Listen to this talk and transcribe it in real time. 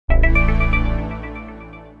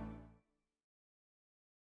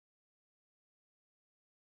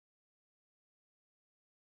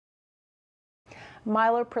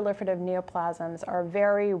Myeloproliferative neoplasms are a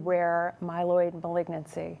very rare myeloid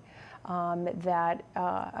malignancy that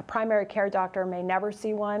a primary care doctor may never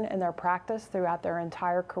see one in their practice throughout their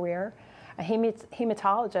entire career. A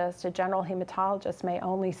hematologist, a general hematologist, may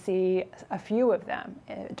only see a few of them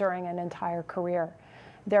during an entire career.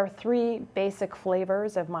 There are three basic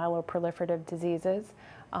flavors of myeloproliferative diseases.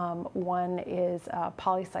 One is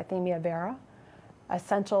polycythemia vera,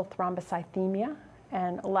 essential thrombocythemia,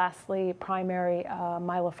 and lastly, primary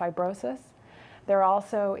myelofibrosis. There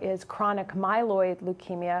also is chronic myeloid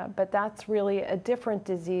leukemia, but that's really a different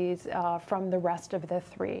disease from the rest of the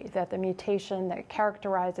three, that the mutation that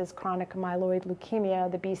characterizes chronic myeloid leukemia,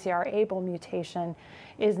 the BCR-ABL mutation,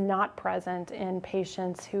 is not present in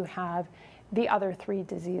patients who have the other three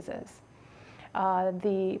diseases.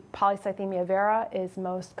 The polycythemia vera is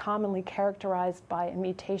most commonly characterized by a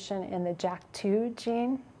mutation in the JAK2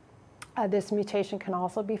 gene. This mutation can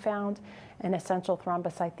also be found in essential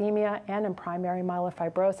thrombocythemia and in primary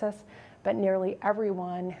myelofibrosis, but nearly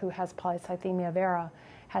everyone who has polycythemia vera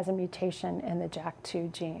has a mutation in the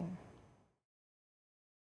JAK2 gene.